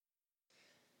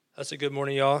That's a good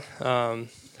morning, y'all. I'm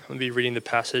going to be reading the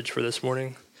passage for this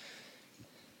morning.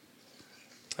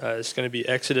 It's going to be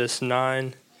Exodus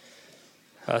 9,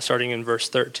 starting in verse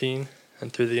 13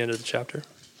 and through the end of the chapter.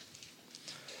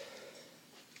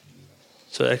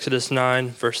 So Exodus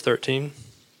 9, verse 13.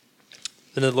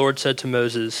 Then the Lord said to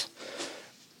Moses,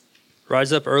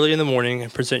 "Rise up early in the morning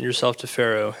and present yourself to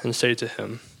Pharaoh and say to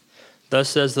him, 'Thus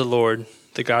says the Lord,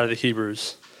 the God of the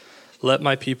Hebrews, let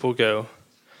my people go,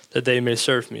 that they may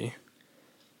serve me.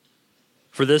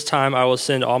 For this time I will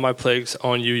send all my plagues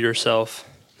on you yourself,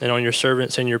 and on your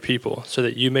servants and your people, so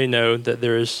that you may know that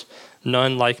there is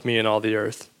none like me in all the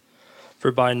earth.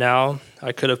 For by now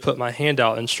I could have put my hand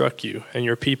out and struck you and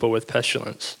your people with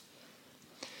pestilence,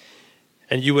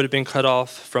 and you would have been cut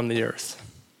off from the earth.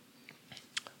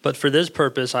 But for this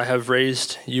purpose I have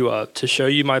raised you up, to show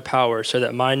you my power, so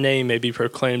that my name may be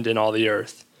proclaimed in all the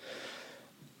earth.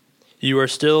 You are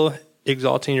still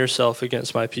exalting yourself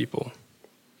against my people,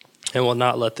 and will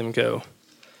not let them go.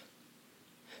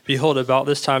 Behold, about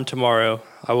this time tomorrow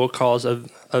I will cause a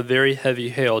very heavy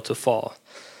hail to fall,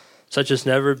 such as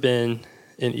never been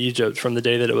in Egypt from the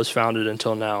day that it was founded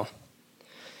until now.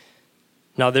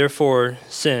 Now therefore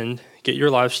send, get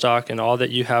your livestock and all that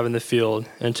you have in the field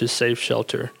into safe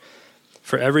shelter.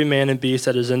 For every man and beast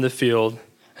that is in the field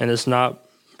and is not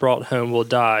brought home will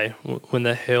die when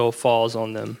the hail falls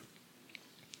on them.'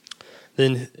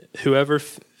 Then whoever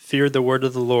feared the word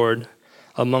of the Lord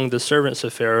among the servants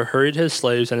of Pharaoh hurried his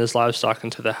slaves and his livestock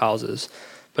into the houses.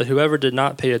 But whoever did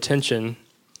not pay attention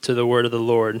to the word of the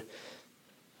Lord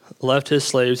left his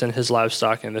slaves and his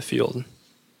livestock in the field.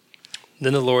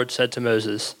 Then the Lord said to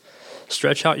Moses,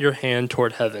 'Stretch out your hand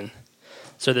toward heaven,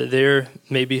 so that there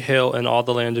may be hail in all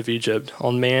the land of Egypt,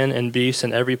 on man and beast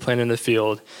and every plant in the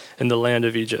field in the land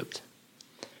of Egypt.'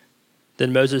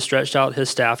 Then Moses stretched out his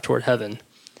staff toward heaven,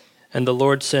 and the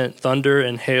Lord sent thunder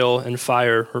and hail and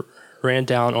fire ran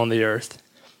down on the earth.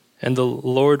 And the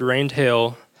Lord rained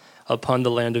hail upon the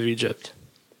land of Egypt.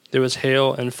 There was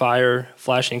hail and fire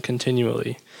flashing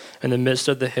continually. In the midst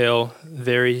of the hail,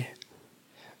 very,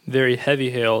 very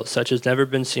heavy hail, such as never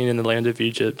been seen in the land of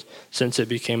Egypt since it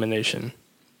became a nation.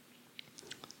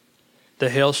 The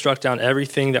hail struck down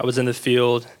everything that was in the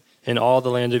field in all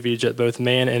the land of Egypt, both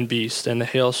man and beast. And the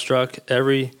hail struck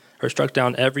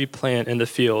down every plant in the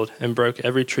field and broke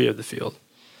every tree of the field.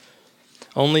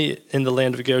 Only in the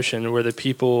land of Goshen, where the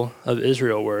people of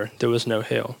Israel were, there was no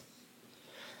hail.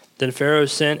 Then Pharaoh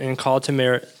sent and called to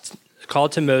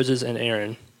Moses and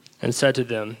Aaron and said to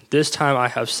them, 'This time I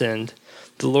have sinned.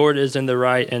 The Lord is in the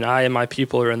right, and I and my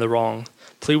people are in the wrong.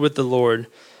 Plead with the Lord,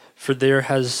 for there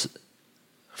has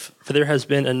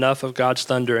been enough of God's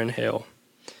thunder and hail.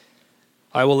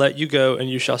 I will let you go,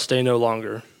 and you shall stay no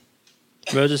longer.'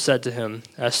 Moses said to him,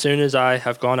 'As soon as I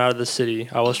have gone out of the city,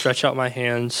 I will stretch out my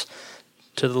hands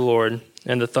to the Lord,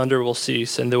 and the thunder will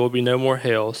cease, and there will be no more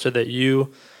hail, so that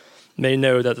you may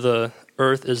know that the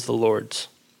earth is the Lord's.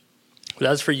 But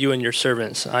as for you and your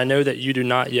servants, I know that you do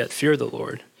not yet fear the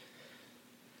Lord.'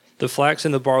 The flax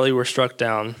and the barley were struck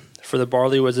down, for the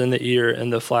barley was in the ear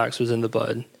and the flax was in the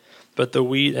bud. But the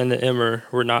wheat and the emmer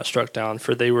were not struck down,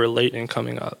 for they were late in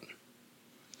coming up.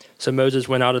 So Moses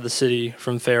went out of the city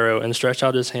from Pharaoh and stretched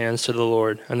out his hands to the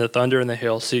Lord, and the thunder and the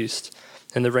hail ceased,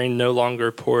 and the rain no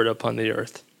longer poured upon the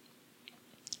earth.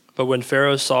 But when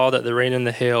Pharaoh saw that the rain and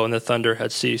the hail and the thunder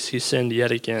had ceased, he sinned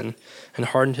yet again, and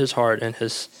hardened his heart and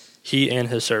he and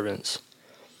his servants.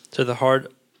 So the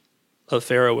heart of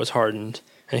Pharaoh was hardened,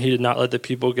 and he did not let the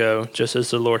people go, just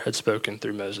as the Lord had spoken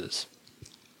through Moses."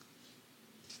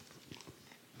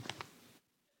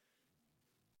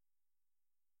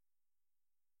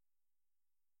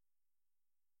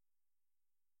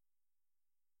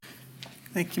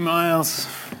 Thank you, Miles.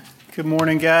 Good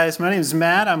morning, guys. My name is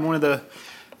Matt. I'm one of the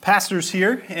pastors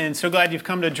here, and so glad you've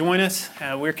come to join us.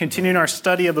 We're continuing our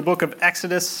study of the book of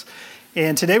Exodus,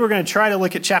 and today we're going to try to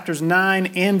look at chapters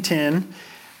 9 and 10.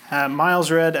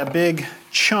 Miles read a big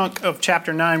chunk of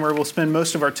chapter 9 where we'll spend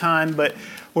most of our time, but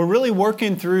we're really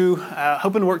hoping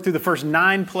to work through the first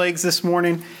 9 plagues this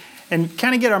morning and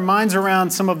kind of get our minds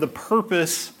around some of the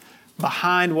purpose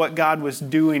behind what God was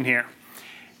doing here.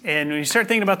 And when you start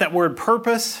thinking about that word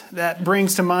purpose, that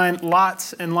brings to mind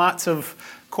lots and lots of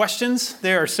questions.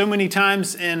 There are so many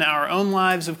times in our own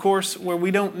lives, of course, where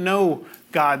we don't know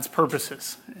God's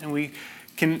purposes. And we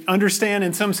can understand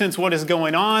in some sense what is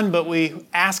going on, but we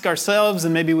ask ourselves,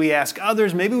 and maybe we ask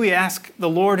others, maybe we ask the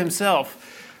Lord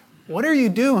himself, what are you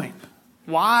doing?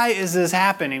 Why is this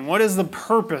happening? What is the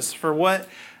purpose for what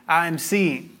I'm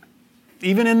seeing?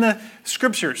 Even in the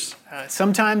scriptures,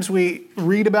 sometimes we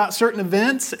read about certain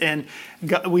events and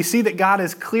we see that God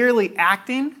is clearly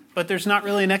acting but there's not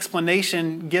really an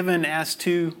explanation given as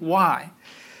to why.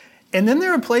 And then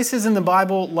there are places in the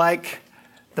Bible like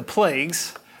the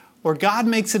plagues where God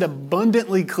makes it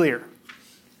abundantly clear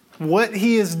what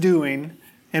he is doing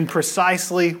and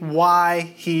precisely why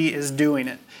he is doing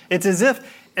it. It's as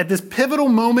if at this pivotal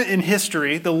moment in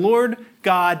history, the Lord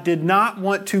God did not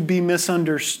want to be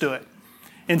misunderstood.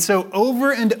 And so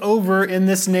over and over in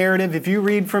this narrative, if you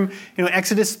read from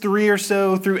Exodus 3 or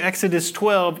so through Exodus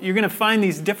 12, you're going to find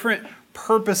these different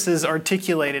purposes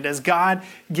articulated as God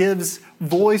gives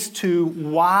voice to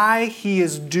why he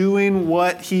is doing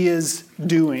what he is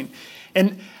doing.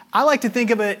 And I like to think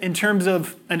of it in terms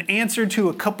of an answer to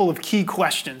a couple of key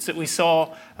questions that we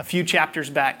saw a few chapters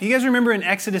back. Do you guys remember in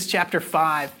Exodus chapter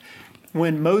 5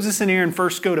 when Moses and Aaron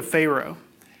first go to Pharaoh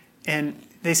and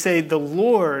they say, the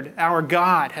Lord, our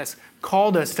God, has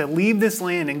called us to leave this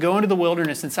land and go into the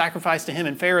wilderness and sacrifice to him.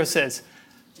 And Pharaoh says,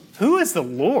 who is the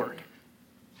Lord?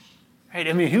 Right?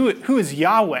 I mean, who is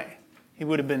Yahweh? He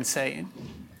would have been saying.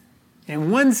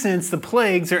 In one sense, the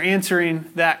plagues are answering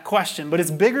that question. But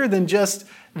it's bigger than just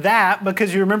that,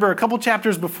 because you remember a couple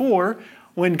chapters before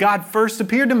when God first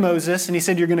appeared to Moses and he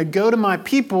said, you're going to go to my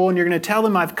people and you're going to tell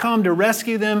them I've come to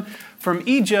rescue them from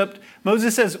Egypt.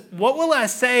 Moses says, what will I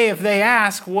say if they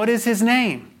ask, what is his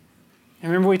name? And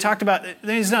remember we talked about,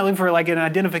 he's not looking for like an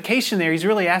identification there. He's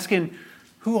really asking,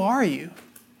 who are you?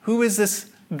 Who is this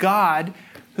God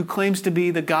who claims to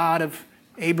be the God of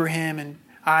Abraham and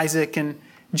Isaac and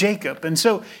Jacob? And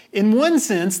so in one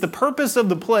sense, the purpose of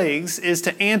the plagues is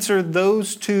to answer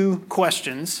those two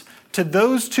questions to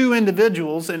those two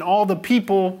individuals and all the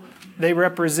people they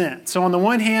represent. So on the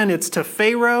one hand, it's to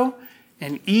Pharaoh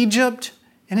and Egypt,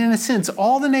 and in a sense,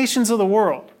 all the nations of the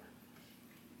world.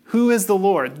 Who is the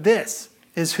Lord? This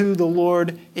is who the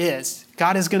Lord is.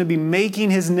 God is going to be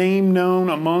making his name known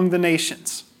among the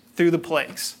nations through the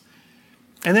plagues.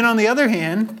 And then on the other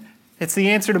hand, it's the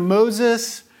answer to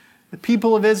Moses, the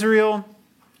people of Israel,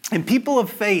 and people of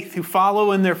faith who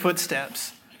follow in their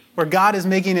footsteps, where God is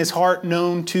making his heart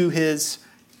known to his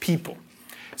people.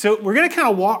 So we're going to kind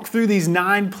of walk through these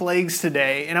 9 plagues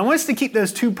today, and I want us to keep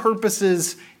those two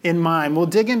purposes in mind. We'll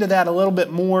dig into that a little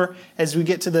bit more as we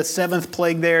get to the 7th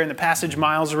plague there in the passage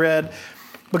Miles read,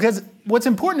 because what's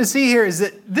important to see here is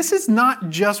that this is not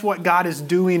just what God is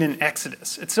doing in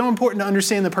Exodus. It's so important to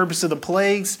understand the purpose of the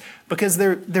plagues because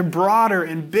they're broader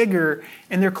and bigger,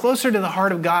 and they're closer to the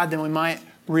heart of God than we might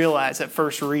realize at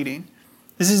first reading.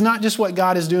 This is not just what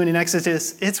God is doing in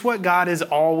Exodus, it's what God is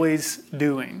always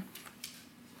doing.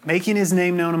 Making his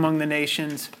name known among the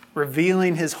nations,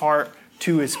 revealing his heart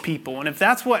to his people. And if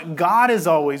that's what God is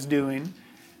always doing,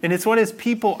 then it's what his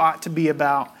people ought to be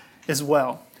about as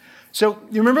well. So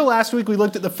you remember last week we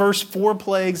looked at the first 4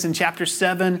 plagues in chapter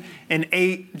 7 and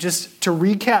 8. Just to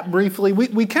recap briefly,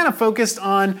 we kind of focused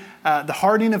on the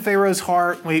hardening of Pharaoh's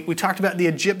heart. We talked about the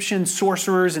Egyptian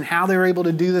sorcerers and how they were able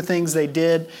to do the things they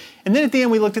did. And then at the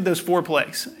end we looked at those 4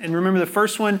 plagues. And remember the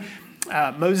first one,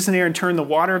 Moses and Aaron turned the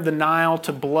water of the Nile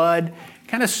to blood,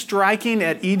 kind of striking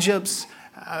at Egypt's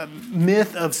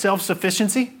myth of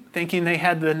self-sufficiency, thinking they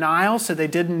had the Nile so they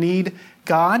didn't need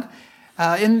God.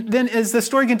 And then as the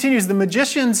story continues, the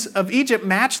magicians of Egypt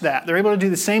match that. They're able to do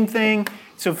the same thing,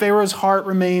 so Pharaoh's heart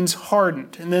remains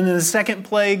hardened. And then in the second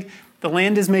plague, the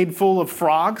land is made full of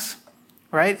frogs,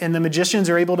 right? And the magicians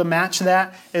are able to match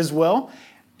that as well.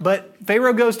 But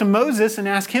Pharaoh goes to Moses and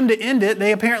asks him to end it.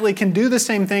 They apparently can do the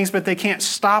same things, but they can't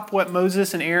stop what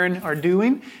Moses and Aaron are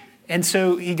doing. And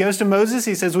so he goes to Moses.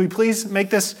 He says, will you please make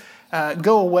this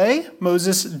go away?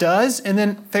 Moses does. And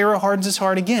then Pharaoh hardens his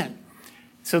heart again.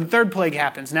 So the third plague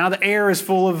happens. Now the air is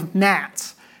full of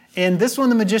gnats. And this one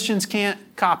the magicians can't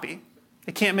copy.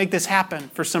 They can't make this happen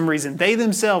for some reason. They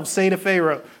themselves say to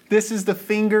Pharaoh, this is the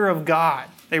finger of God.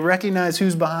 They recognize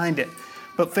who's behind it.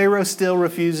 But Pharaoh still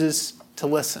refuses to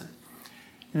listen.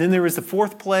 And then there was the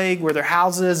 4th plague where their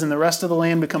houses and the rest of the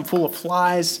land become full of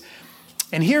flies.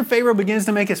 And here Pharaoh begins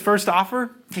to make his first offer.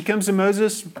 He comes to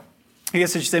Moses. I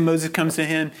guess I should say Moses comes to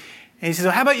him. And he says,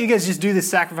 well, how about you guys just do this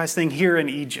sacrifice thing here in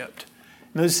Egypt?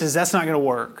 Moses says, that's not going to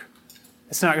work.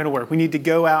 It's not going to work. We need to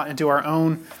go out into our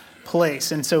own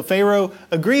place. And so Pharaoh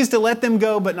agrees to let them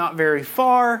go, but not very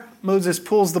far. Moses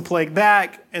pulls the plague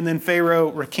back, and then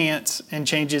Pharaoh recants and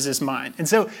changes his mind. And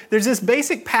so there's this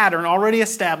basic pattern already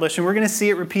established, and we're going to see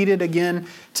it repeated again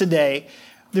today.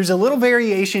 There's a little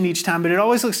variation each time, but it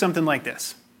always looks something like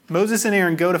this. Moses and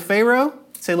Aaron go to Pharaoh,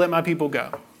 say, let my people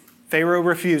go. Pharaoh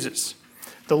refuses.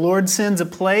 The Lord sends a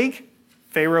plague.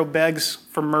 Pharaoh begs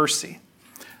for mercy.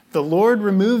 The Lord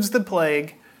removes the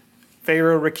plague,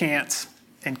 Pharaoh recants,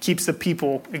 and keeps the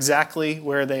people exactly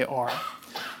where they are.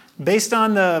 Based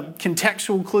on the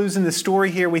contextual clues in the story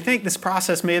here, we think this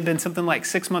process may have been something like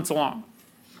 6 months long.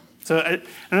 So I don't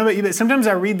know about you, but sometimes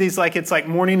I read these like it's like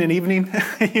morning and evening.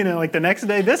 Like the next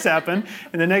day this happened,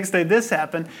 and the next day this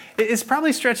happened. It's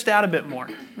probably stretched out a bit more.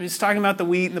 We're just talking about the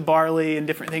wheat and the barley and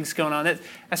different things going on.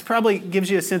 That's probably gives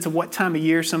you a sense of what time of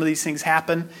year some of these things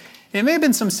happen. It may have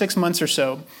been some 6 months or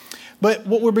so. But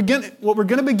what we're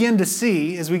going to begin to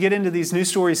see as we get into these new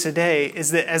stories today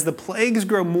is that as the plagues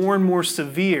grow more and more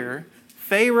severe,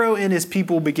 Pharaoh and his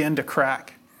people begin to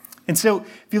crack. And so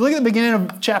if you look at the beginning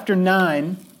of chapter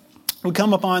 9, we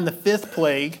come upon the 5th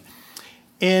plague.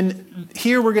 And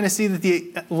here we're going to see that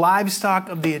the livestock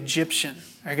of the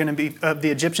Egyptians are going to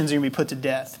be put to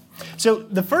death. So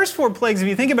the first 4 plagues, if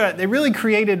you think about it, they really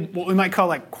created what we might call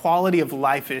like quality of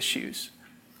life issues.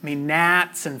 I mean,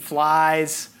 gnats and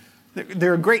flies.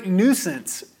 They're a great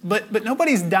nuisance, but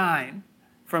nobody's dying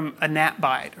from a gnat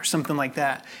bite or something like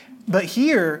that. But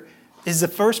here is the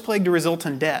first plague to result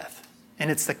in death, and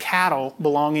it's the cattle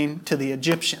belonging to the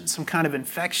Egyptians. Some kind of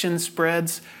infection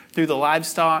spreads through the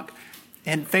livestock,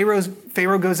 and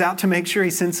Pharaoh goes out to make sure, he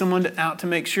sends someone out to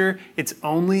make sure it's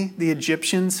only the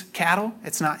Egyptians' cattle.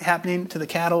 It's not happening to the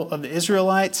cattle of the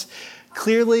Israelites.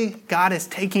 Clearly, God is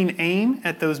taking aim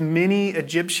at those many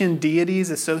Egyptian deities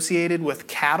associated with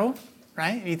cattle,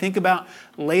 right? You think about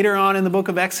later on in the book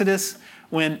of Exodus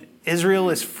when Israel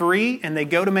is free and they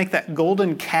go to make that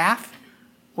golden calf.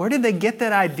 Where did they get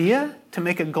that idea to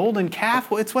make a golden calf?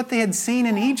 Well, it's what they had seen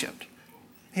in Egypt.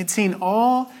 They had seen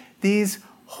all these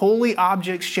holy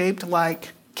objects shaped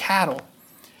like cattle.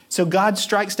 So God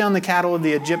strikes down the cattle of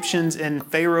the Egyptians, and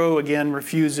Pharaoh again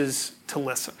refuses to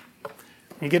listen.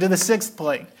 You get to the 6th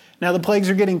plague. Now the plagues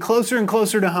are getting closer and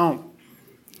closer to home.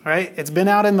 Right? It's been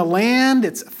out in the land.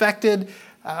 It's affected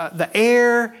the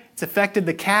air. It's affected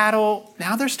the cattle.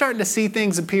 Now they're starting to see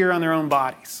things appear on their own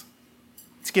bodies.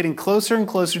 It's getting closer and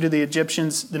closer to the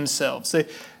Egyptians themselves. They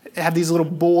have these little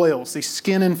boils. These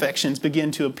skin infections begin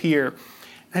to appear.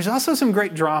 There's also some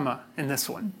great drama in this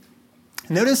one.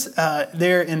 Notice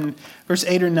there in verse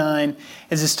 8 or 9,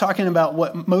 as it's talking about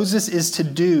what Moses is to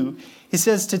do, he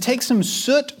says to take some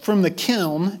soot from the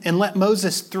kiln and let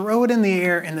Moses throw it in the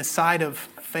air in the sight of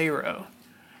Pharaoh.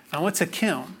 Now, what's a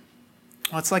kiln?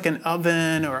 Well, it's like an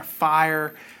oven or a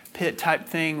fire pit type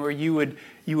thing where you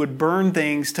would burn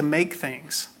things to make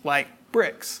things like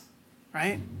bricks,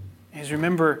 right? As you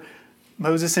remember,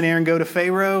 Moses and Aaron go to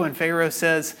Pharaoh, and Pharaoh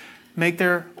says, make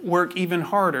their work even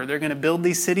harder. They're going to build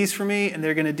these cities for me, and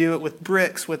they're going to do it with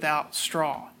bricks without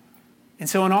straw. And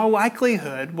so in all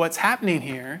likelihood, what's happening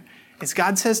here is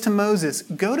God says to Moses,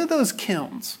 go to those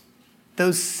kilns,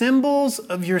 those symbols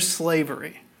of your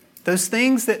slavery, those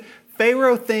things that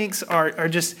Pharaoh thinks are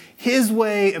just his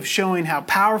way of showing how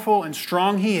powerful and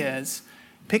strong he is.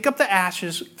 Pick up the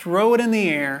ashes, throw it in the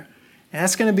air, and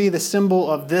that's going to be the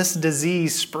symbol of this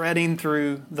disease spreading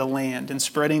through the land and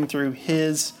spreading through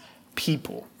his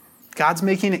people. God's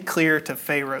making it clear to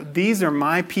Pharaoh, these are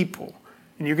my people,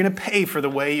 and you're going to pay for the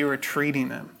way you are treating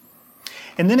them.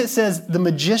 And then it says the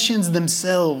magicians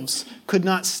themselves could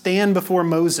not stand before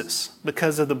Moses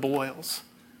because of the boils.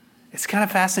 It's kind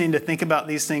of fascinating to think about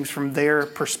these things from their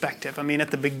perspective. I mean,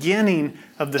 at the beginning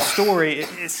of the story,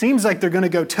 it seems like they're going to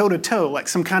go toe-to-toe, like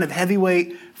some kind of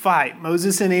heavyweight fight.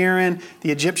 Moses and Aaron,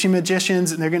 the Egyptian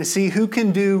magicians, and they're going to see who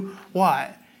can do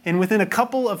what. And within a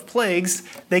couple of plagues,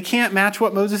 they can't match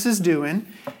what Moses is doing.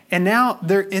 And now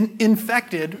they're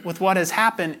infected with what has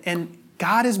happened, and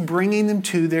God is bringing them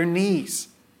to their knees.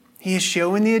 He is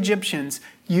showing the Egyptians,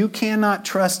 you cannot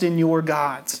trust in your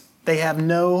gods. They have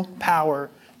no power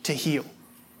to heal.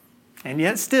 And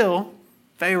yet still,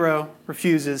 Pharaoh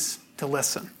refuses to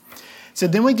listen. So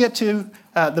then we get to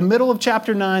the middle of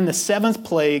chapter 9, the 7th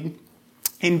plague,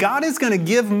 and God is going to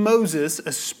give Moses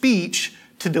a speech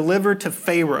to deliver to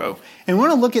Pharaoh. And we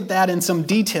want to look at that in some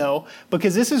detail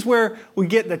because this is where we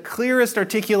get the clearest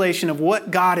articulation of what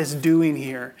God is doing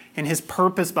here and his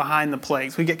purpose behind the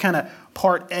plagues. We get kind of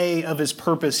part A of his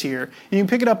purpose here. And you can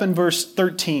pick it up in verse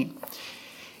 13.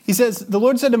 He says, the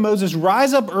Lord said to Moses,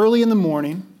 rise up early in the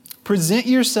morning, present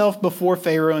yourself before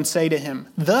Pharaoh and say to him,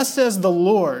 thus says the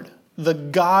Lord, the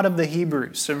God of the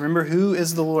Hebrews. So remember, who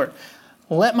is the Lord?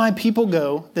 Let my people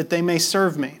go that they may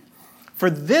serve me. For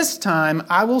this time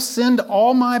I will send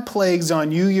all my plagues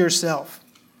on you yourself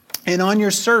and on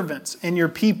your servants and your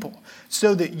people,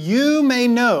 so that you may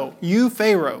know, you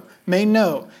Pharaoh, may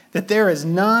know that there is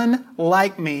none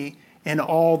like me in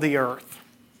all the earth.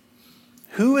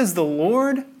 Who is the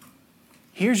Lord?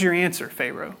 Here's your answer,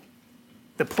 Pharaoh.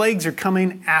 The plagues are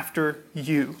coming after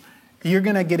you. You're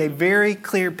going to get a very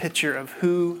clear picture of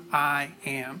who I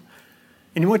am.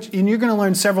 And you're going to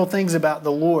learn several things about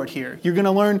the Lord here. You're going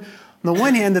to learn, on the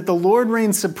one hand, that the Lord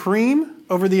reigns supreme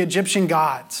over the Egyptian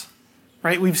gods.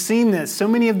 Right? We've seen this. So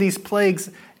many of these plagues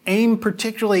aim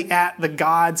particularly at the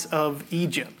gods of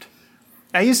Egypt.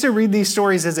 I used to read these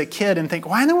stories as a kid and think,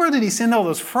 why in the world did he send all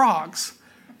those frogs?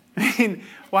 I mean,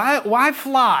 why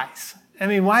flies? I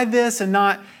mean, why this and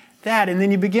not that? And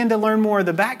then you begin to learn more of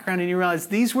the background and you realize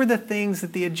these were the things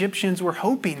that the Egyptians were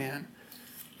hoping in.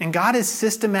 And God is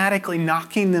systematically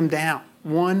knocking them down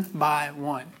one by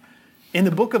one. In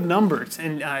the book of Numbers,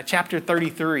 in chapter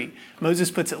 33,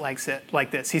 Moses puts it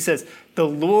like this. He says, the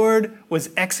Lord was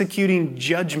executing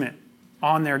judgment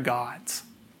on their gods.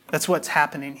 That's what's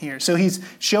happening here. So he's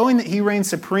showing that he reigns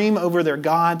supreme over their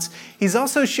gods. He's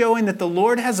also showing that the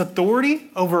Lord has authority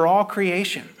over all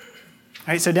creation.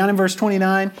 All right, so down in verse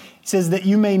 29, he says that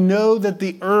you may know that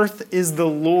the earth is the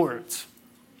Lord's.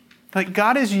 Like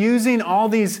God is using all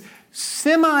these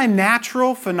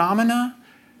semi-natural phenomena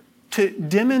to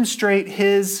demonstrate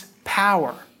his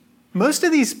power. Most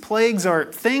of these plagues are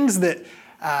things that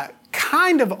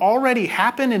kind of already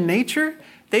happen in nature.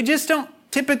 They just don't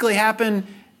typically happen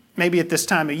maybe at this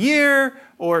time of year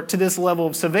or to this level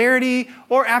of severity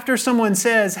or after someone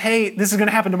says, hey, this is going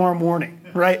to happen tomorrow morning,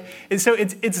 right? And so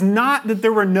it's not that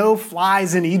there were no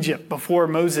flies in Egypt before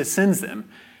Moses sends them.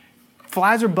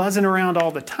 Flies are buzzing around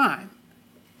all the time.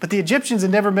 But the Egyptians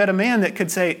had never met a man that could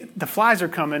say, the flies are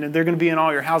coming and they're going to be in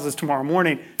all your houses tomorrow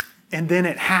morning. And then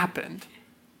it happened.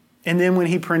 And then when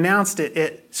he pronounced it,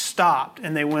 it stopped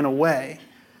and they went away.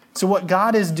 So what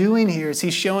God is doing here is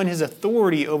he's showing his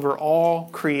authority over all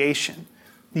creation.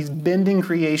 He's bending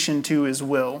creation to his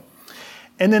will.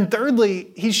 And then thirdly,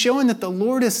 he's showing that the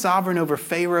Lord is sovereign over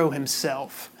Pharaoh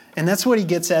himself. And that's what he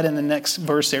gets at in the next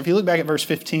verse there. If you look back at verse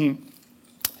 15,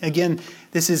 again,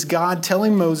 this is God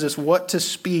telling Moses what to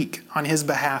speak on his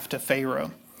behalf to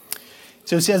Pharaoh.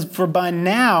 So it says, for by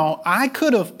now I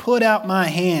could have put out my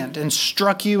hand and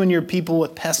struck you and your people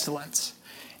with pestilence,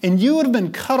 and you would have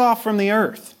been cut off from the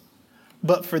earth.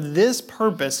 But for this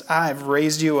purpose I have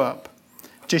raised you up,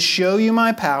 to show you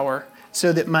my power,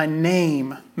 so that my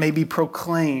name may be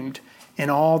proclaimed in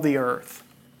all the earth.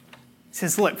 He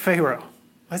says, look, Pharaoh,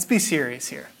 let's be serious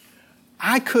here.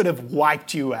 I could have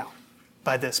wiped you out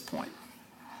by this point,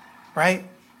 right?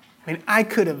 I mean, I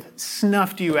could have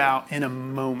snuffed you out in a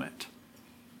moment.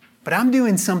 But I'm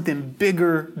doing something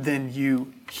bigger than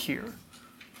you here.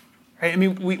 Right? I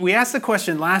mean, we asked the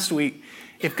question last week,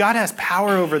 if God has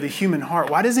power over the human heart,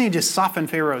 why doesn't he just soften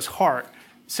Pharaoh's heart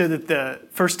so that the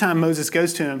first time Moses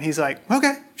goes to him, he's like,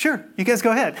 okay, sure, you guys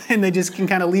go ahead. And they just can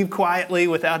kind of leave quietly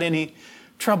without any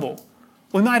trouble.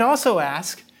 We might also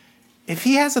ask, if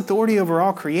he has authority over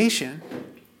all creation,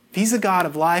 if he's the God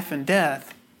of life and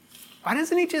death, why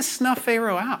doesn't he just snuff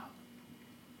Pharaoh out?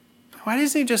 Why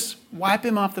doesn't he just wipe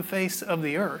him off the face of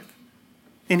the earth?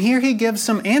 And here he gives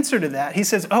some answer to that. He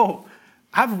says,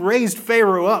 I've raised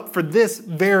Pharaoh up for this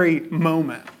very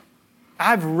moment.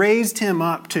 I've raised him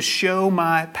up to show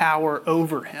my power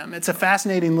over him. It's a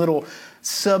fascinating little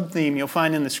sub-theme you'll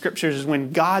find in the scriptures is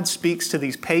when God speaks to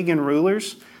these pagan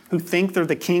rulers who think they're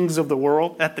the kings of the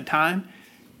world at the time.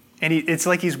 And it's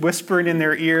like he's whispering in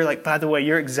their ear, like, by the way,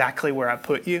 you're exactly where I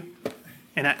put you.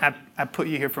 And I put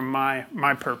you here for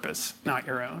my purpose, not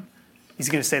your own. He's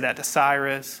going to say that to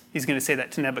Cyrus. He's going to say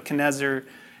that to Nebuchadnezzar.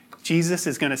 Jesus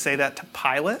is going to say that to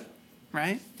Pilate,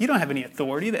 right? You don't have any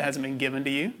authority that hasn't been given to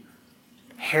you.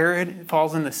 Herod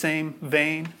falls in the same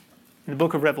vein. In the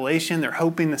book of Revelation, they're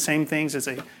hoping the same things as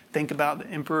they think about the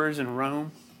emperors in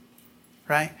Rome,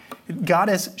 right? God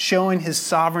is showing his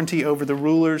sovereignty over the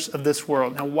rulers of this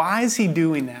world. Now, why is he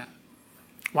doing that?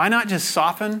 Why not just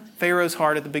soften Pharaoh's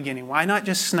heart at the beginning? Why not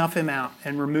just snuff him out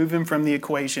and remove him from the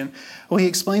equation? Well, he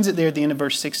explains it there at the end of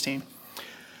verse 16.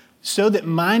 So that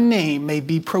my name may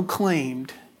be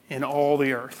proclaimed in all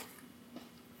the earth.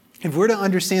 If we're to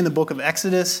understand the book of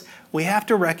Exodus, we have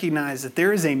to recognize that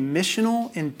there is a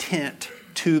missional intent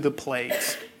to the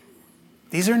plagues.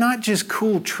 These are not just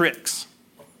cool tricks.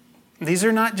 These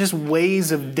are not just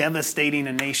ways of devastating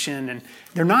a nation, and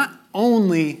they're not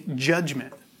only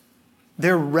judgment.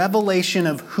 They're revelation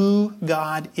of who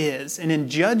God is. And in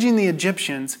judging the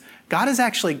Egyptians, God is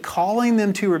actually calling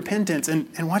them to repentance.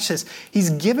 And watch this. He's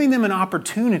giving them an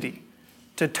opportunity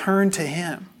to turn to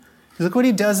him. Look what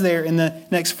he does there in the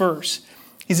next verse.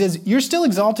 He says, you're still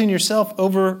exalting yourself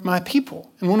over my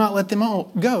people and will not let them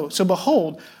all go. So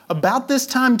behold, about this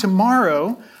time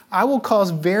tomorrow, I will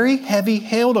cause very heavy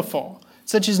hail to fall,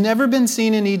 such as never been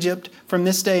seen in Egypt from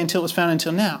this day until it was found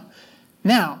until now.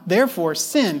 Now, therefore,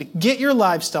 send, get your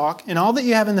livestock and all that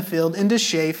you have in the field into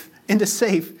safe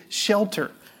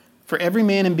shelter. For every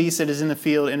man and beast that is in the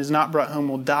field and is not brought home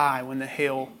will die when the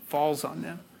hail falls on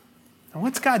them. And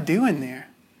what's God doing there?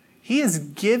 He is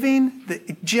giving the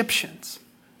Egyptians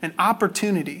an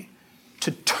opportunity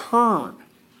to turn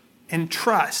and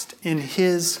trust in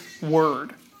his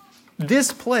word.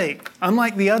 This plague,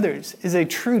 unlike the others, is a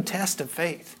true test of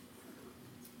faith.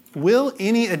 Will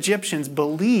any Egyptians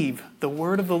believe the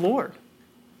word of the Lord?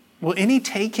 Will any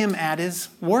take him at his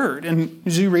word? And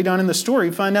as you read on in the story,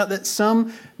 you find out that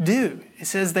some do. It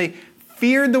says they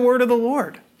feared the word of the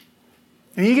Lord.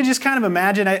 And you can just kind of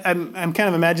imagine, I'm kind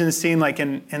of imagining the scene like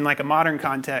in like a modern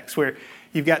context where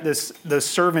you've got those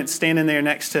servants standing there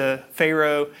next to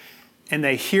Pharaoh, and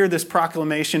they hear this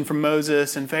proclamation from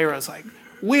Moses, and Pharaoh's like,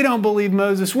 we don't believe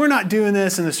Moses, we're not doing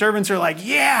this. And the servants are like,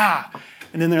 yeah.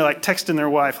 And then they're like texting their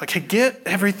wife, like, hey, get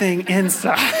everything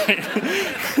inside.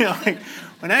 Like,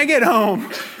 when I get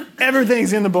home,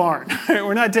 everything's in the barn.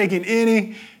 We're not taking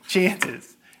any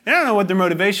chances. And I don't know what their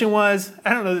motivation was. I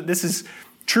don't know that this is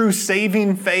true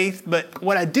saving faith. But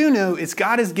what I do know is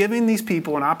God is giving these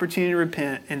people an opportunity to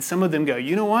repent. And some of them go,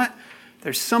 you know what?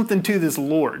 There's something to this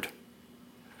Lord.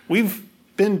 We've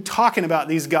been talking about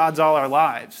these gods all our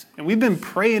lives. And we've been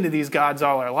praying to these gods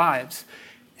all our lives.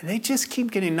 And they just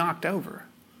keep getting knocked over.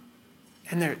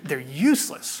 And they're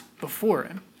useless before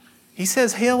him. He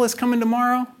says hail is coming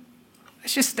tomorrow.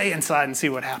 Let's just stay inside and see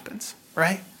what happens,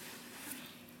 right?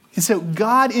 And so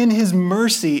God in his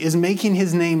mercy is making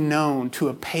his name known to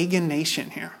a pagan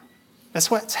nation here. That's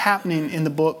what's happening in the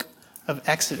book of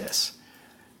Exodus.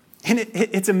 And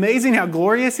it's amazing how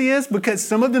glorious he is because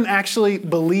some of them actually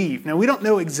believe. Now, we don't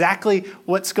know exactly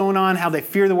what's going on, how they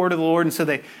fear the word of the Lord, and so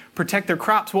they protect their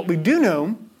crops. What we do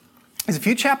know is a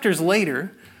few chapters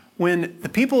later, when the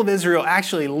people of Israel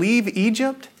actually leave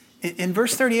Egypt, in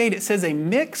verse 38, it says a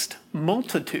mixed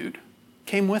multitude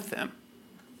came with them,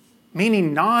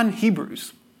 meaning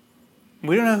non-Hebrews.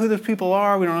 We don't know who those people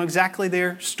are. We don't know exactly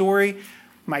their story.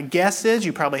 My guess is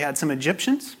you probably had some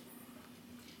Egyptians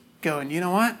going, you know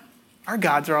what? Our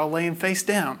gods are all laying face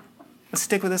down. Let's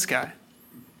stick with this guy.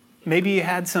 Maybe you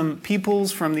had some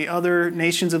peoples from the other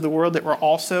nations of the world that were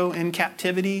also in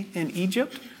captivity in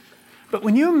Egypt. But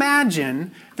when you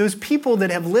imagine those people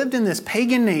that have lived in this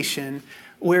pagan nation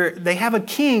where they have a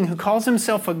king who calls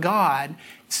himself a god,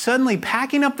 suddenly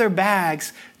packing up their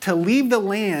bags to leave the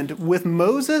land with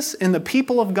Moses and the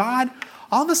people of God,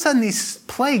 all of a sudden these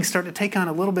plagues start to take on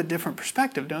a little bit different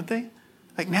perspective, don't they?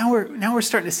 Like now we're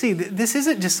starting to see that this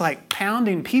isn't just like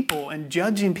pounding people and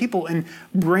judging people and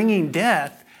bringing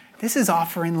death. This is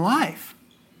offering life.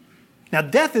 Now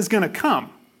death is going to come,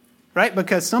 right?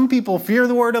 Because some people fear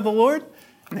the word of the Lord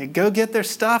and they go get their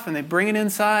stuff and they bring it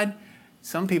inside.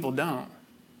 Some people don't.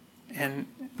 And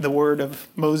the word of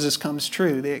Moses comes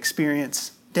true. They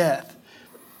experience death.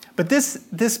 But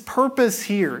this purpose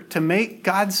here, to make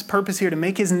God's purpose here, to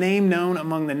make his name known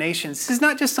among the nations, this is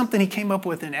not just something he came up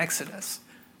with in Exodus.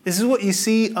 This is what you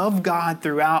see of God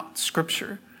throughout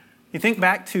Scripture. You think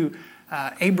back to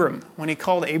Abram, when he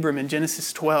called Abram in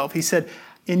Genesis 12. He said,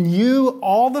 in you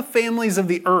all the families of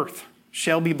the earth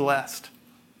shall be blessed.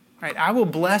 Right? I will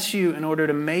bless you in order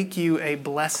to make you a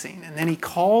blessing. And then he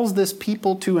calls this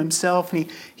people to himself, and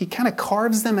he kind of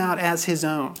carves them out as his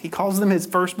own. He calls them his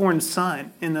firstborn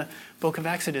son in the book of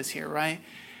Exodus here, right?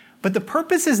 But the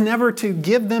purpose is never to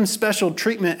give them special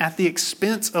treatment at the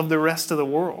expense of the rest of the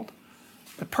world.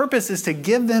 The purpose is to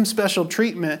give them special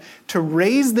treatment, to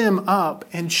raise them up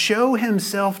and show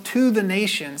himself to the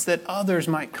nations that others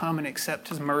might come and accept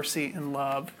his mercy and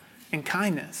love and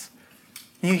kindness.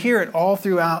 You hear it all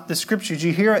throughout the Scriptures.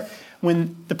 You hear it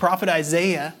when the prophet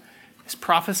Isaiah is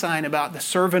prophesying about the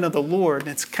servant of the Lord. And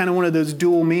it's kind of one of those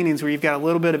dual meanings where you've got a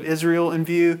little bit of Israel in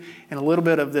view and a little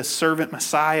bit of this servant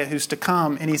Messiah who's to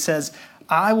come. And he says,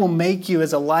 I will make you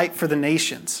as a light for the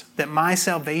nations, that my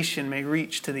salvation may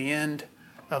reach to the end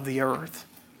of the earth.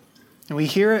 And we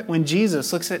hear it when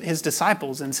Jesus looks at his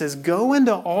disciples and says, go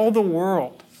into all the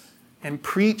world and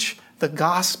preach the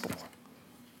gospel.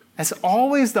 That's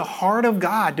always the heart of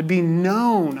God, to be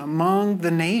known among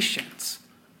the nations.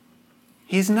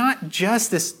 He's not just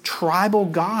this tribal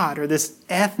God or this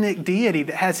ethnic deity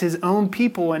that has his own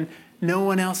people and no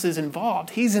one else is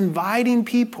involved. He's inviting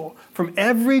people from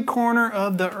every corner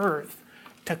of the earth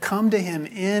to come to him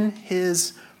in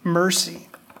his mercy.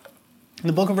 And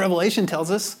the book of Revelation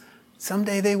tells us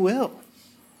someday they will.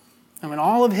 And when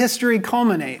all of history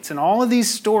culminates and all of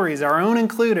these stories, our own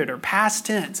included, are past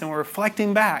tense and we're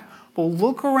reflecting back, we'll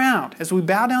look around as we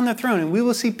bow down the throne and we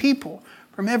will see people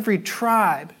from every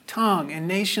tribe, tongue, and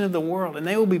nation of the world, and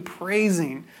they will be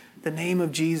praising the name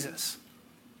of Jesus.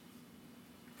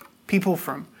 People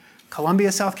from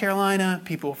Columbia, South Carolina,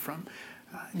 people from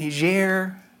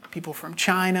Niger, people from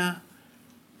China,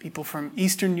 people from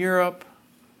Eastern Europe,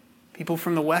 people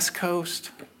from the West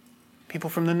Coast, people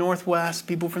from the Northwest,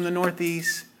 people from the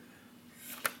Northeast,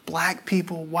 black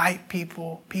people, white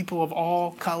people, people of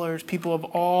all colors, people of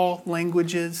all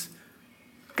languages.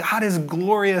 God is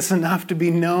glorious enough to be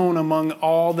known among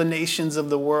all the nations of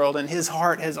the world, and his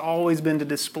heart has always been to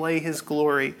display his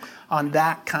glory on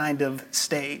that kind of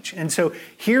stage. And so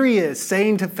here he is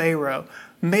saying to Pharaoh,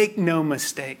 make no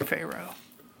mistake, Pharaoh.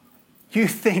 You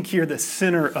think you're the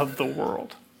center of the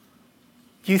world.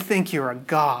 You think you're a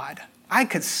god. I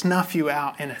could snuff you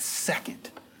out in a second.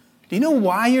 Do you know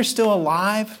why you're still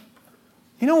alive?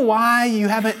 You know why you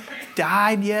haven't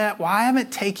died yet? Why I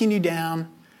haven't taken you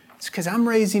down? It's because I'm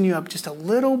raising you up just a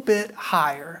little bit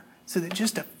higher so that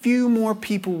just a few more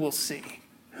people will see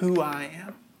who I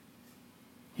am.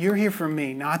 You're here for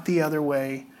me, not the other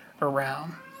way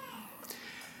around.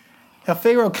 Now,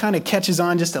 Pharaoh kind of catches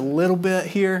on just a little bit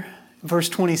here. Verse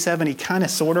 27, he kind of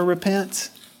sort of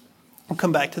repents. We'll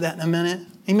come back to that in a minute.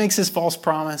 He makes this false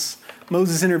promise.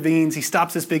 Moses intervenes. He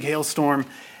stops this big hailstorm.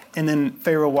 And then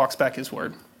Pharaoh walks back his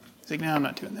word. He's like, no, I'm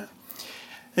not doing that.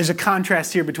 There's a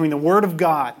contrast here between the word of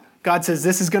God. God says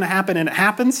this is going to happen and it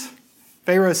happens.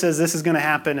 Pharaoh says this is going to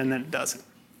happen and then it doesn't.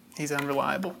 He's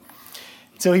unreliable.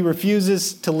 So he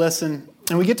refuses to listen.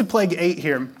 And we get to plague 8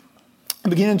 here. We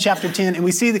begin in chapter 10, and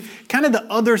we see kind of the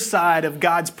other side of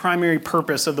God's primary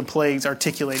purpose of the plagues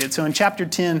articulated. So in chapter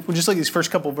 10, we'll just look at these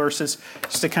first couple verses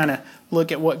just to kind of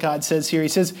look at what God says here. He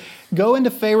says, go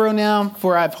into Pharaoh now,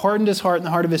 for I've hardened his heart and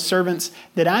the heart of his servants,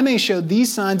 that I may show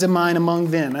these signs of mine among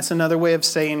them. That's another way of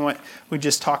saying what we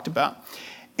just talked about.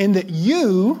 And that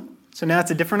you, so now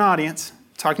it's a different audience,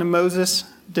 talking to Moses,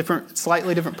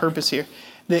 slightly different purpose here,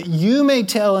 that you may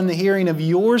tell in the hearing of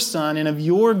your son and of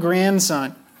your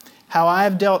grandson how I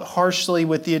have dealt harshly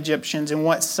with the Egyptians and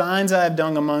what signs I have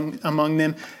done among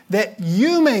them, that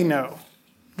you may know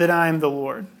that I am the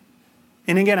Lord.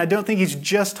 And again, I don't think he's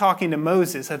just talking to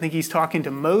Moses. I think he's talking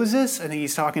to Moses. I think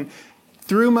he's talking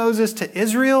through Moses to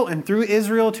Israel and through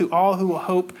Israel to all who will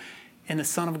hope in the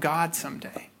Son of God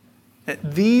someday.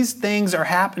 That these things are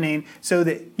happening so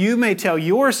that you may tell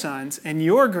your sons and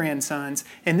your grandsons,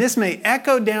 and this may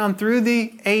echo down through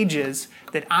the ages,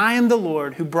 that I am the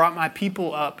Lord who brought my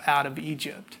people up out of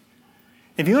Egypt.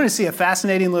 If you want to see a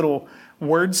fascinating little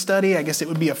word study, I guess it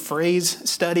would be a phrase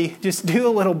study, just do a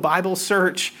little Bible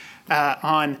search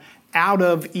on out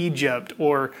of Egypt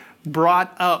or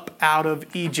brought up out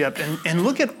of Egypt, and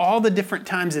look at all the different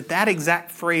times that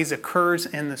exact phrase occurs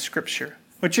in the scripture.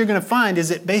 What you're going to find is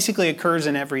it basically occurs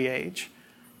in every age.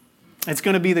 It's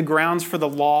going to be the grounds for the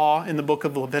law in the book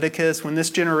of Leviticus. When this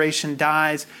generation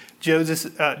dies, Joshua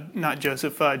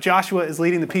is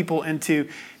leading the people into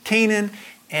Canaan,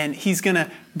 and he's going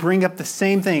to bring up the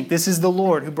same thing. This is the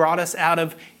Lord who brought us out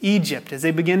of Egypt. As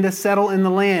they begin to settle in the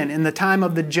land in the time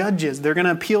of the judges, they're going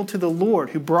to appeal to the Lord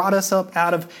who brought us up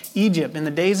out of Egypt. In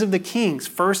the days of the kings,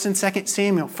 1st and 2nd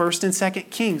Samuel, 1st and 2nd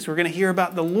Kings, we're going to hear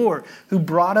about the Lord who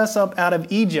brought us up out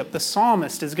of Egypt. The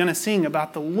psalmist is going to sing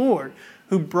about the Lord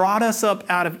who brought us up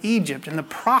out of Egypt. And the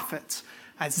prophets,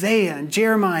 Isaiah and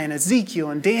Jeremiah and Ezekiel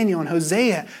and Daniel and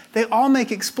Hosea, they all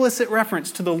make explicit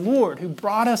reference to the Lord who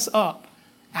brought us up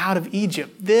out of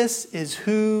Egypt. This is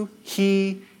who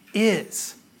he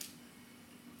is.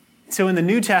 So in the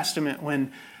New Testament,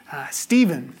 when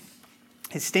Stephen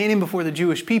is standing before the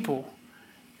Jewish people,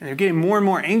 and they're getting more and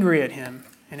more angry at him,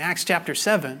 in Acts chapter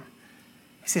 7,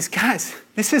 he says, guys,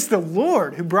 this is the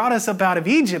Lord who brought us up out of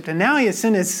Egypt, and now he has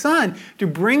sent his son to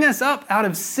bring us up out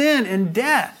of sin and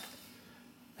death.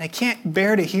 They can't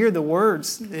bear to hear the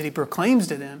words that he proclaims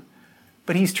to them.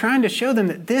 But he's trying to show them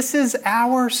that this is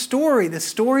our story. The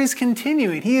story's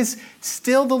continuing. He is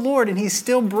still the Lord, and he's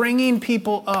still bringing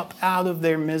people up out of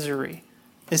their misery.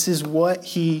 This is what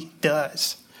he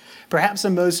does. Perhaps the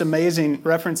most amazing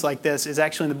reference like this is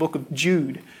actually in the book of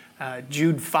Jude,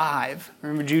 Jude 5.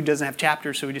 Remember, Jude doesn't have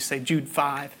chapters, so we just say Jude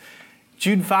 5.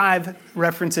 Jude 5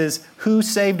 references who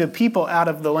saved a people out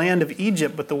of the land of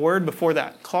Egypt, but the word before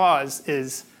that clause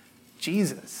is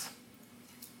Jesus.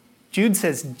 Jude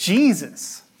says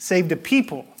Jesus saved a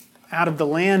people out of the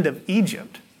land of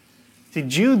Egypt. See,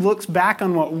 Jude looks back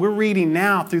on what we're reading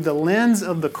now through the lens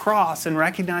of the cross and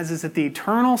recognizes that the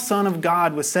eternal Son of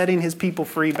God was setting his people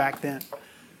free back then.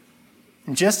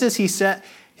 And just as he set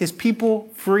his people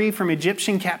free from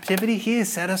Egyptian captivity, he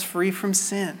has set us free from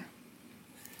sin.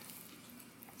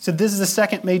 So this is the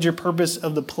second major purpose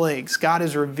of the plagues. God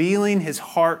is revealing his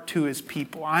heart to his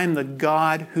people. I am the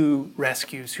God who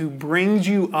rescues, who brings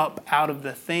you up out of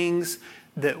the things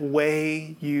that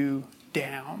weigh you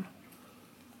down.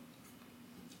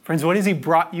 Friends, what has he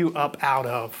brought you up out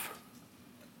of?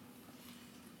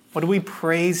 What do we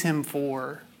praise him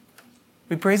for?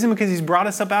 We praise him because he's brought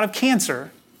us up out of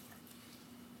cancer.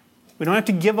 We don't have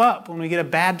to give up when we get a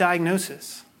bad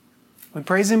diagnosis. We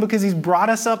praise him because he's brought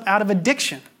us up out of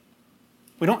addiction.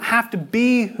 We don't have to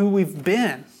be who we've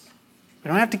been. We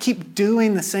don't have to keep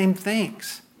doing the same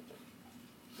things.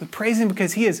 We praise him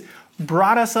because he has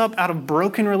brought us up out of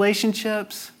broken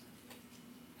relationships,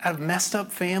 out of messed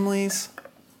up families,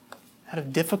 out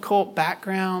of difficult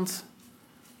backgrounds,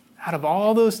 out of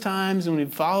all those times when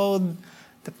we've followed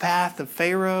the path of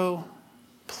Pharaoh,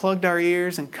 plugged our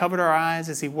ears and covered our eyes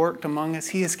as he worked among us.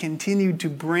 He has continued to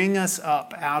bring us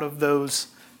up out of those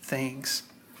things.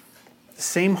 The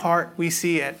same heart we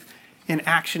see in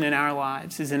action in our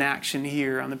lives is in action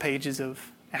here on the pages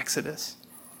of Exodus.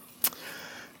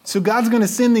 So God's going to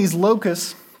send these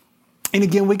locusts. And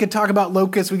again, we could talk about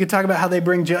locusts. We could talk about how they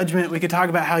bring judgment. We could talk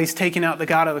about how he's taking out the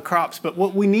God of the crops. But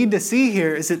what we need to see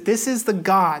here is that this is the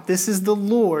God, this is the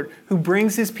Lord who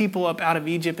brings his people up out of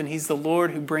Egypt. And he's the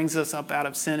Lord who brings us up out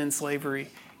of sin and slavery,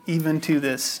 even to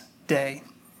this day.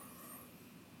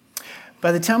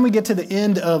 By the time we get to the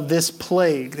end of this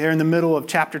plague, there in the middle of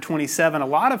chapter 27, a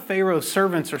lot of Pharaoh's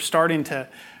servants are starting to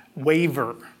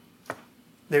waver.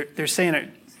 They're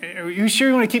saying, are you sure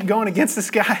you want to keep going against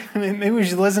this guy? I mean, maybe we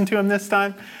should listen to him this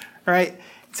time, right?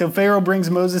 So Pharaoh brings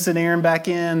Moses and Aaron back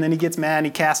in. Then he gets mad and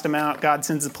he casts them out. God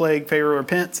sends the plague. Pharaoh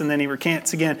repents, and then he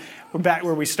recants again. We're back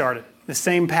where we started. The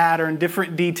same pattern,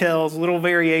 different details, little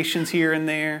variations here and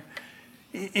there.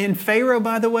 In Pharaoh,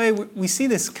 by the way, we see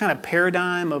this kind of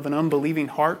paradigm of an unbelieving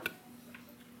heart.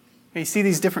 You see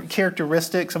these different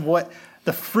characteristics of what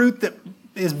the fruit that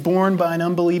is born by an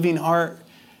unbelieving heart.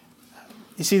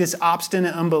 You see this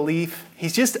obstinate unbelief.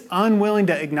 He's just unwilling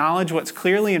to acknowledge what's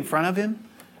clearly in front of him.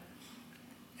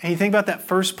 And you think about that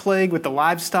first plague with the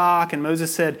livestock, and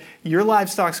Moses said, your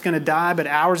livestock's going to die, but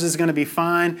ours is going to be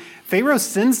fine. Pharaoh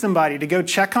sends somebody to go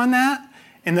check on that,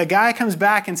 and the guy comes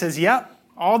back and says, yep,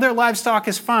 all their livestock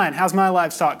is fine. How's my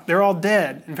livestock? They're all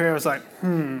dead. And Pharaoh's like,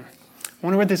 I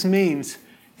wonder what this means.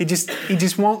 He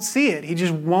just won't see it. He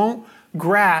just won't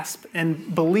grasp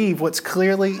and believe what's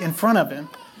clearly in front of him.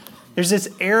 There's this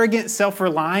arrogant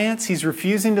self-reliance. He's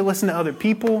refusing to listen to other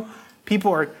people.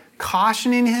 People are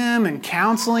cautioning him and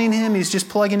counseling him. He's just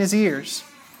plugging his ears.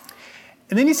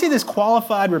 And then you see this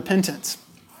qualified repentance.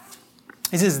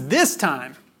 He says, this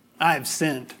time I have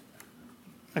sinned.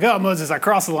 Like, oh, Moses, I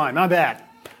crossed the line. My bad.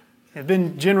 I've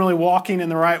been generally walking in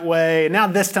the right way. And now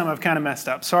this time I've kind of messed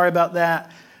up. Sorry about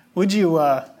that. Would you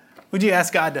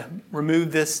ask God to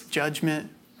remove this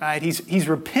judgment? Right? He's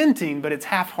repenting, but it's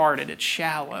half-hearted. It's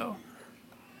shallow.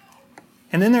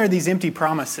 And then there are these empty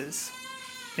promises.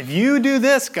 If you do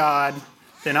this, God,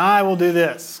 then I will do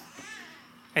this.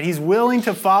 And he's willing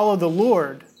to follow the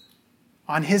Lord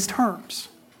on his terms.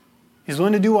 He's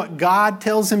willing to do what God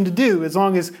tells him to do as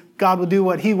long as God will do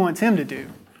what he wants him to do.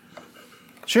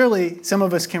 Surely some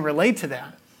of us can relate to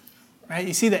that. Right?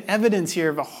 You see the evidence here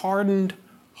of a hardened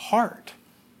heart.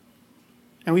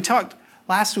 And we talked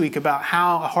last week about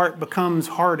how a heart becomes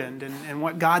hardened and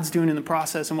what God's doing in the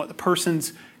process and what the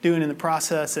person's doing in the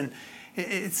process. And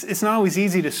it's not always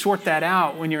easy to sort that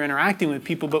out when you're interacting with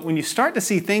people, but when you start to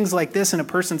see things like this in a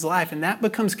person's life, and that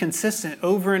becomes consistent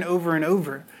over and over and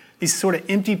over, these sort of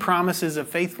empty promises of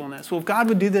faithfulness. Well, if God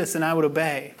would do this, then I would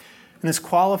obey. And this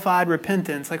qualified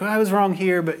repentance, like, well, I was wrong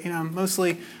here, but I'm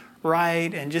mostly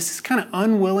right. And just this kind of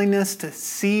unwillingness to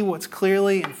see what's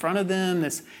clearly in front of them,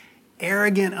 this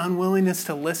arrogant unwillingness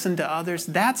to listen to others,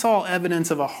 that's all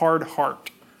evidence of a hard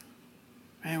heart.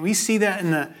 And we see that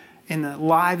in the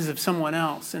lives of someone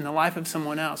else, in the life of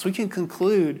someone else. We can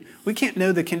conclude, we can't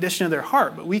know the condition of their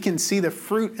heart, but we can see the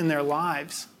fruit in their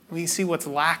lives. We see what's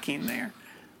lacking there.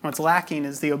 What's lacking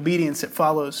is the obedience that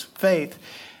follows faith.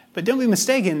 But don't be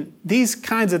mistaken, these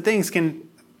kinds of things can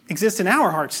exist in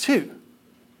our hearts too.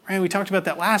 Right? We talked about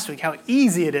that last week, how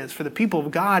easy it is for the people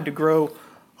of God to grow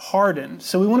hardened.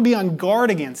 So we want to be on guard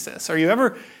against this. Are you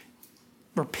ever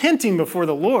repenting before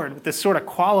the Lord with this sort of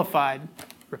qualified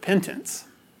repentance?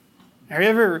 Are you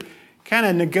ever kind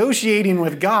of negotiating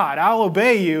with God? I'll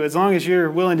obey you as long as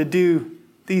you're willing to do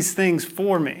these things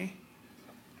for me.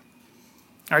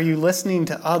 Are you listening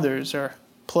to others or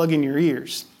plugging your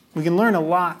ears? We can learn a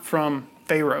lot from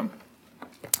Pharaoh.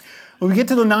 When we get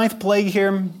to the 9th plague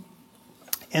here,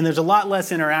 and there's a lot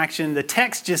less interaction, the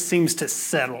text just seems to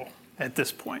settle at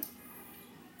this point.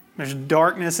 There's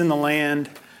darkness in the land.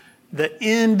 The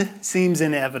end seems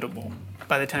inevitable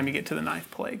by the time you get to the 9th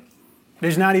plague.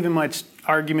 There's not even much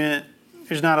argument.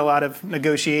 There's not a lot of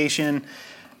negotiation.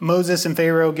 Moses and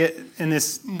Pharaoh get in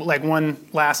this like one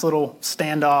last little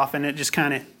standoff, and it just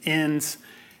kind of ends.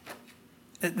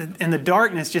 And the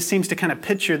darkness just seems to kind of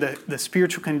picture the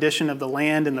spiritual condition of the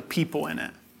land and the people in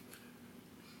it.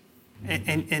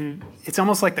 And it's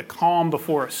almost like the calm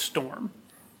before a storm.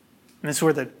 And this is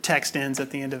where the text ends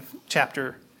at the end of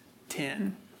chapter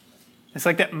 10. It's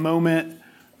like that moment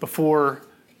before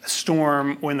a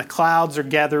storm when the clouds are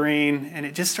gathering and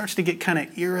it just starts to get kind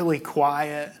of eerily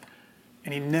quiet,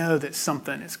 and you know that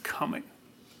something is coming,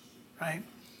 right?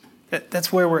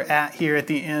 That's where we're at here at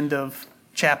the end of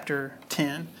chapter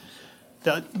 10.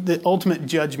 The ultimate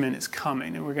judgment is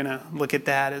coming, and we're going to look at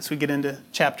that as we get into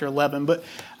chapter 11. But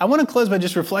I want to close by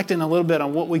just reflecting a little bit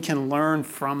on what we can learn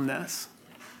from this.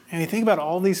 And you think about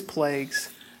all these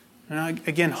plagues, and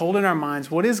again, hold in our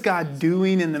minds, what is God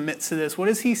doing in the midst of this? What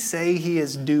does he say he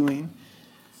is doing?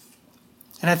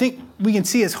 And I think we can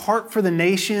see his heart for the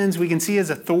nations. We can see his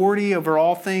authority over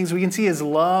all things. We can see his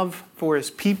love for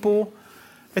his people.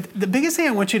 But the biggest thing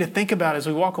I want you to think about as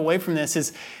we walk away from this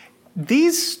is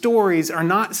these stories are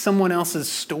not someone else's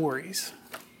stories.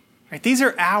 Right? These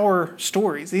are our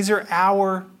stories. These are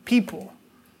our people.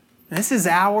 And this is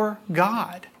our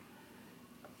God.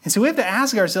 And so we have to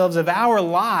ask ourselves if our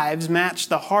lives match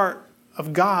the heart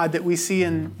of God that we see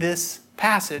in this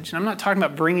passage. And I'm not talking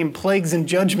about bringing plagues and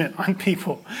judgment on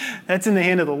people. That's in the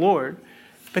hand of the Lord.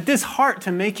 But this heart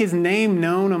to make his name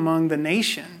known among the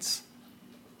nations.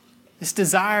 This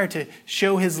desire to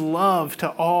show his love to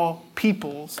all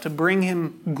peoples, to bring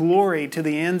him glory to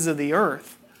the ends of the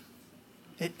earth.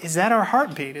 Is that our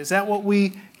heartbeat? Is that what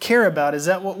we care about? Is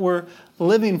that what we're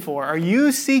living for? Are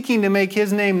you seeking to make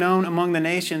his name known among the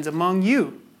nations, among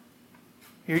you?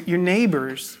 Your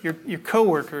neighbors, your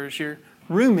coworkers, your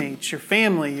roommates, your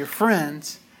family, your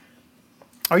friends?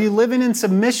 Are you living in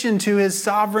submission to his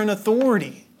sovereign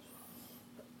authority?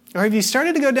 Or have you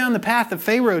started to go down the path of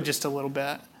Pharaoh just a little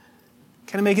bit?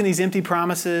 Kind of making these empty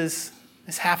promises,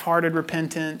 this half-hearted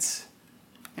repentance.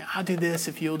 I'll do this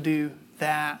if you'll do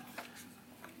that.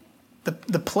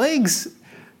 The plagues,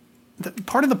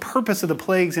 part of the purpose of the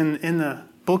plagues in the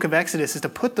book of Exodus is to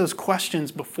put those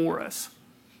questions before us.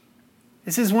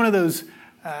 This is one of those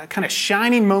kind of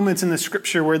shining moments in the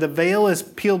scripture where the veil is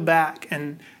peeled back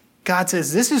and God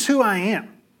says, this is who I am.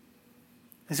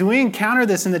 As we encounter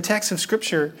this in the text of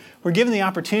scripture, we're given the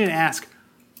opportunity to ask,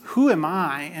 who am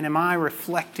I, and am I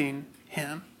reflecting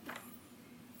him?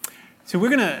 So we're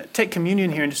going to take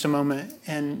communion here in just a moment.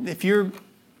 And if you're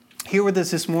here with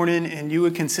us this morning and you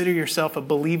would consider yourself a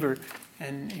believer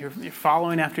and you're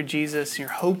following after Jesus, you're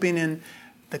hoping in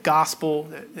the gospel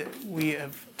that we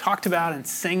have talked about and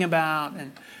sang about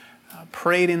and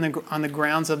prayed on the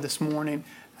grounds of this morning,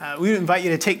 we would invite you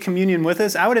to take communion with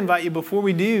us. I would invite you, before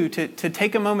we do, to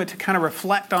take a moment to kind of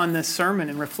reflect on this sermon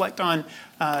and reflect on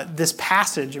this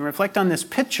passage and reflect on this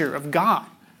picture of God.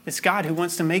 This God who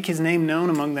wants to make his name known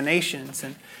among the nations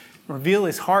and reveal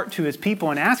his heart to his people,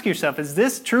 and ask yourself, is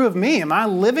this true of me? Am I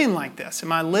living like this?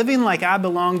 Am I living like I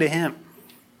belong to him?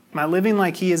 Am I living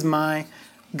like he is my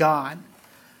God?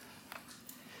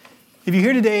 If you're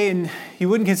here today and you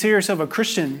wouldn't consider yourself a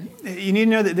Christian, you need to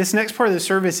know that this next part of the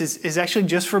service is actually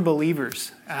just for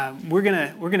believers. We're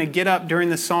gonna get up during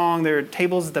the song. There are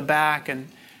tables at the back, and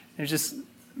there's just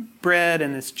bread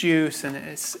and this juice, and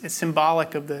it's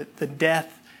symbolic of the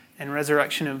death and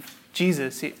resurrection of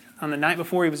Jesus. On the night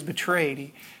before he was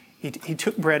betrayed, he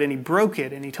took bread and he broke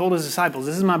it, and he told his disciples,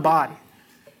 "This is my body."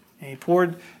 And he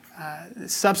poured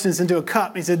substance into a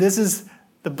cup. He said, "This is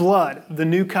the blood of the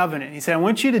new covenant." He said, "I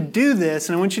want you to do this,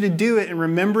 and I want you to do it in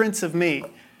remembrance of me."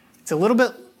 It's a little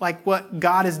bit like what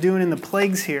God is doing in the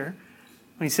plagues here.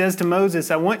 When he says to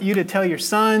Moses, "I want you to tell your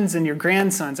sons and your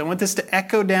grandsons." I want this to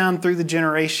echo down through the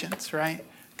generations, right?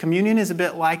 Communion is a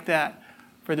bit like that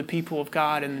for the people of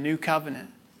God in the new covenant.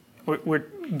 We're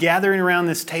gathering around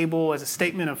this table as a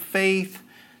statement of faith,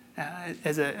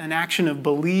 as an action of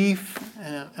belief,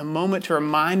 and a moment to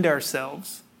remind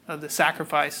ourselves of the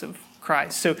sacrifice of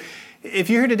Christ. So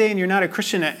if you're here today and you're not a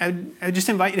Christian, I just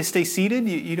invite you to stay seated.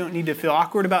 You don't need to feel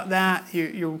awkward about that.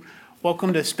 You're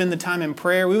welcome to spend the time in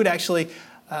prayer. We would actually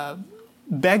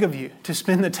beg of you to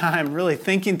spend the time really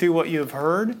thinking through what you have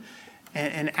heard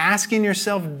and asking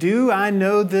yourself, do I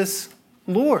know this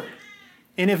Lord?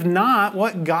 And if not,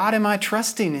 what God am I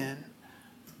trusting in?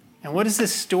 And what does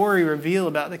this story reveal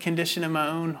about the condition of my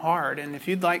own heart? And if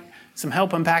you'd like some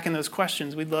help unpacking those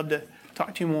questions, we'd love to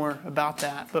talk to you more about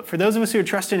that. But for those of us who are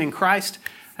trusting in Christ,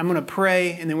 I'm going to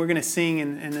pray, and then we're going to sing,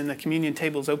 and then the communion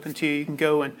table is open to you. You can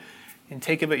go and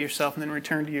take of it yourself, and then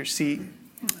return to your seat.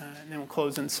 And then we'll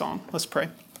close in song. Let's pray.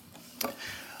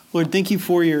 Lord, thank you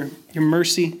for your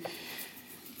mercy.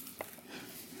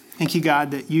 Thank you, God,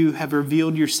 that you have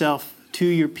revealed yourself to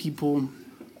your people.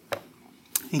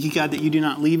 Thank you, God, that you do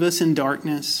not leave us in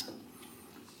darkness.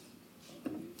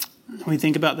 We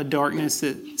think about the darkness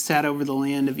that sat over the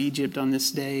land of Egypt on this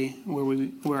day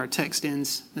where our text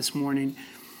ends this morning.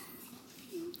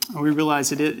 We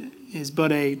realize that it is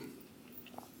but a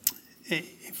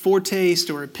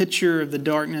foretaste or a picture of the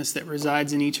darkness that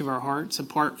resides in each of our hearts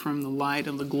apart from the light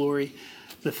and the glory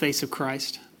of the face of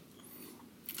Christ.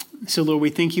 So, Lord, we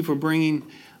thank you for bringing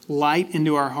light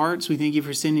into our hearts. We thank you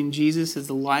for sending Jesus as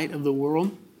the light of the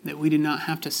world, that we do not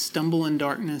have to stumble in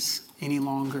darkness any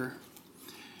longer.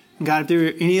 God, if there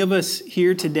are any of us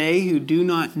here today who do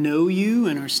not know you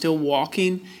and are still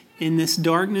walking in this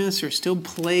darkness or still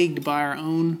plagued by our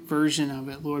own version of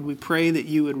it, Lord, we pray that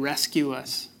you would rescue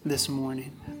us this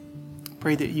morning.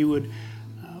 Pray that you would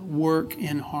work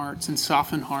in hearts and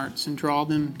soften hearts and draw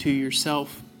them to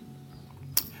yourself.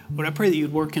 Lord, I pray that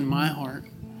you'd work in my heart.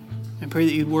 I pray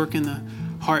that you'd work in the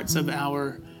hearts of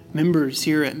our members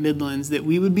here at Midlands, that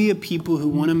we would be a people who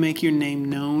want to make your name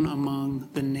known among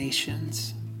the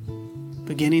nations.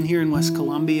 Beginning here in West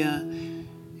Columbia,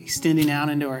 extending out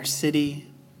into our city,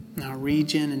 and our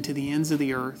region, and to the ends of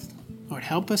the earth. Lord,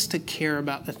 help us to care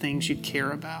about the things you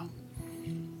care about.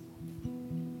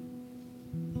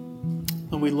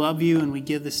 Lord, we love you and we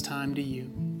give this time to you.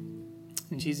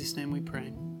 In Jesus' name we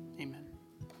pray.